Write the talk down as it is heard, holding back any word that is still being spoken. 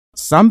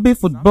Samby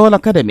Football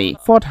Academy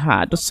fought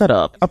hard to set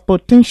up a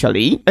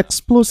potentially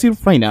explosive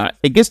final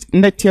against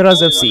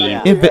Netieras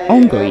FC in the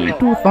ongoing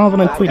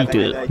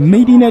 2022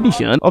 maiden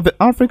edition of the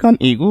African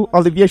Eagle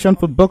Alleviation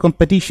Football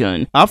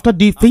Competition after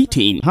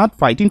defeating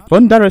hard-fighting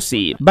Fonda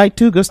FC by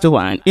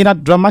 2-1 in a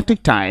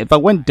dramatic tie that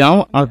went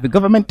down at the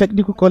Government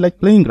Technical College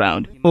playing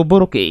ground,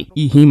 Oboroke,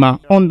 Ihima,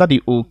 under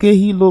the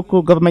Okehi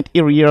local government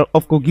area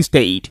of Kogi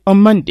State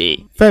on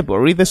Monday,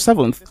 February the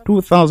 7th,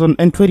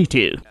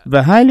 2022.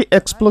 The highly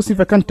explosive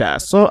encounter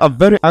saw a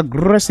very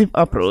aggressive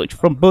approach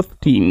from both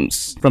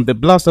teams, from the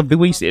blast of the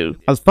whistle,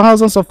 as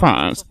thousands of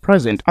fans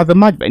present at the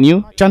match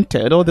venue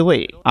chanted all the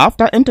way.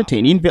 After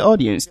entertaining the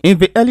audience in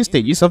the early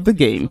stages of the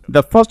game,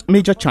 the first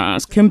major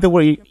chance came the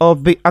way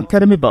of the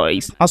Academy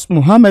boys as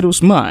Muhammad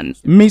Usman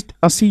missed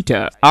a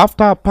sitter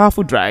after a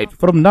powerful drive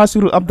from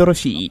Nasiru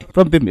Abdurrashid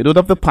from the middle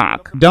of the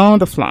park down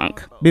the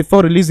flank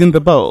before releasing the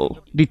ball.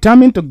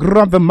 Determined to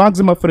grab the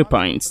maximum 3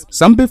 points,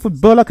 Samby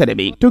Football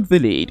Academy took the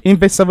lead in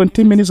the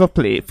 17 minutes of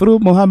play through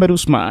Muhammad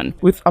Usman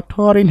with a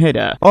towering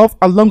header of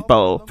a long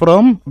ball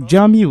from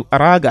Jamiu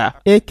Araga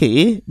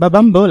aka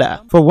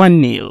Babambola for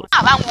 1-0.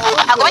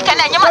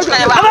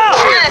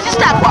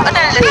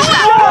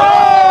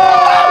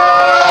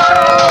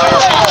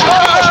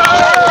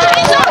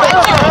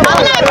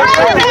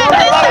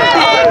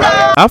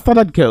 After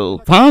that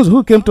goal, fans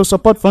who came to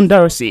support Fonda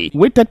FC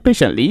waited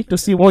patiently to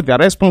see what their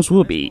response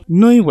would be,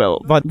 knowing well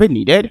that they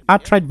needed a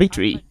outright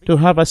victory to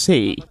have a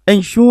say.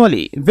 And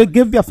surely, they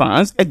gave their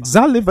fans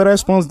exactly the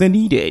response they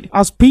needed,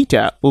 as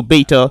Peter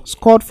Obeita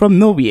scored from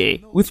nowhere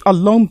with a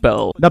long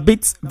ball that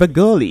beats the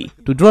goalie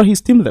to draw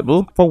his team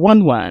level for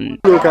 1-1.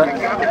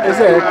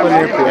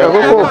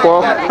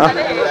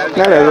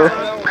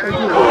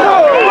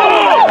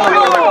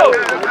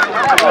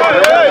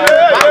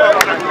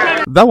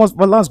 That was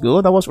the last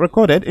goal that was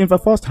recorded in the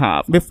first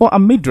half before a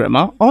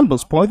mid-drama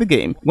almost spoiled the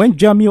game when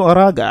Jamiu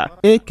Araga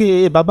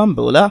aka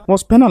Babambola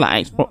was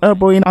penalized for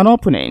elbowing an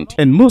opponent,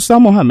 and Musa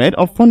Mohammed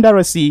of Fonda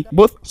FC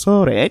both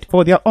saw red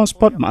for their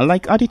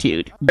unsportsmanlike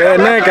attitude.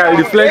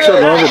 Reflection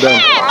of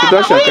them.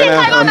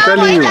 I'm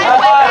telling you.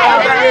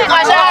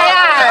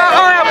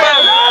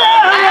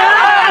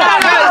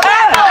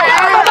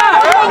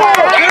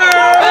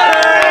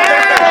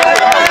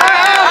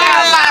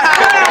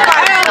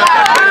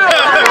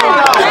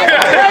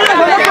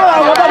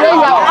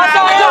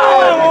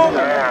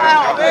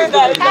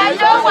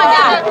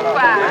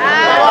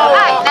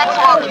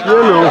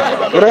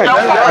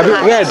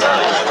 Red.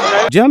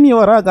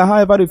 Jamiu Araga,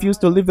 however,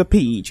 refused to leave the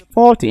pitch,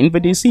 faulting the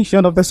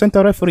decision of the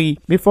center referee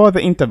before the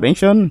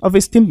intervention of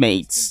his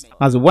teammates,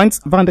 as he went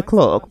round the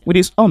clock with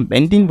his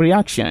unbending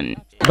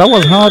reaction. That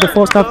was how the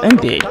first half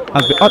ended,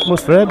 as the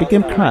atmosphere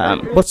became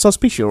calm but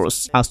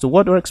suspicious as to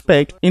what to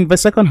expect in the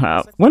second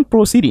half. When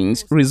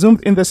proceedings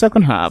resumed in the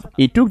second half,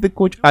 it took the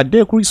coach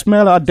Adeku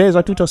Ismail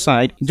Adezatuto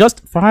side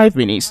just 5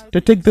 minutes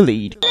to take the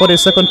lead for the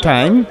second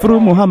time through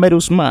Muhammad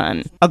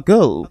Usman, a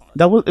goal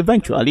that will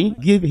eventually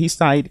give his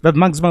side the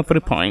maximum 3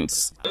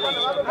 points.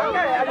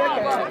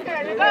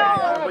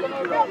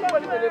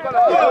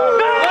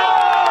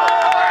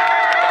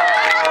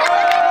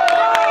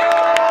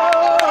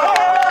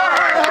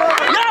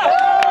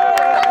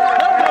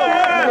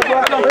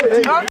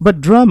 The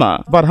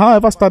drama that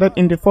however started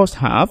in the first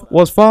half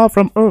was far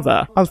from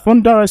over, as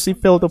Fonda FC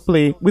failed to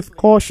play with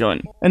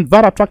caution, and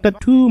that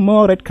attracted 2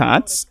 more red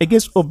cards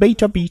against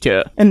Obeita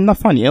Peter and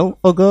Nathaniel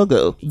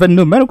Ogogo. The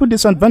numerical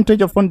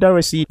disadvantage of Fonda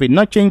FC did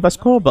not change the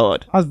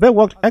scoreboard, as they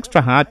worked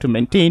extra hard to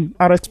maintain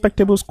a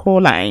respectable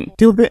scoreline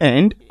till the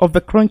end of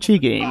the crunchy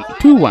game.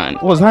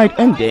 2-1 was how it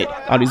ended,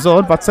 a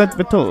result that set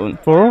the tone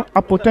for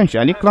a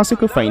potentially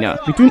classical final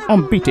between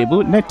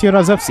unbeatable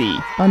Netieras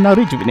FC and a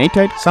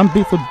rejuvenated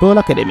Samby Football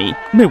Academy.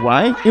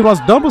 Meanwhile, it was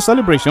double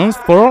celebrations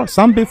for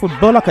Samby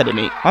Football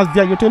Academy, as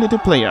their utility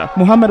player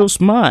Muhammad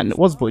Usman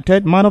was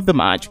voted man of the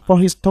match for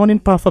his stunning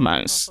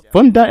performance.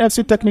 Fonda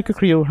FC technical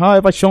crew,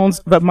 however,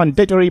 shuns the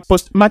mandatory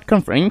post-match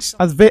conference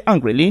as they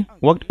angrily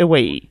walked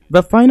away.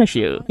 The final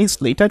show is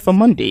slated for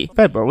Monday,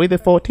 February the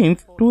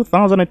 14th,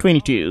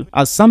 2022,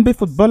 as Samby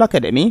Football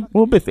Academy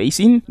will be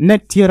facing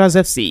Netieras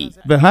FC.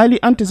 The highly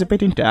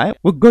anticipated tie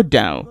will go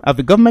down at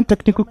the Government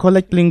Technical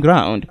College playing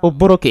ground,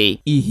 Oboroke,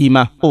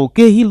 Ihima,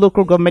 Okehi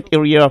local government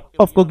area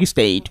of Kogi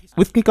State,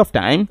 with kickoff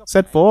time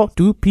set for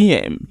 2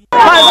 p.m.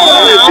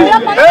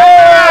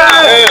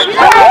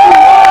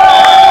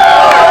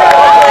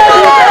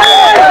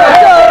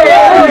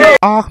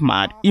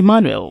 Ahmad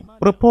Emmanuel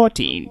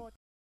reporting.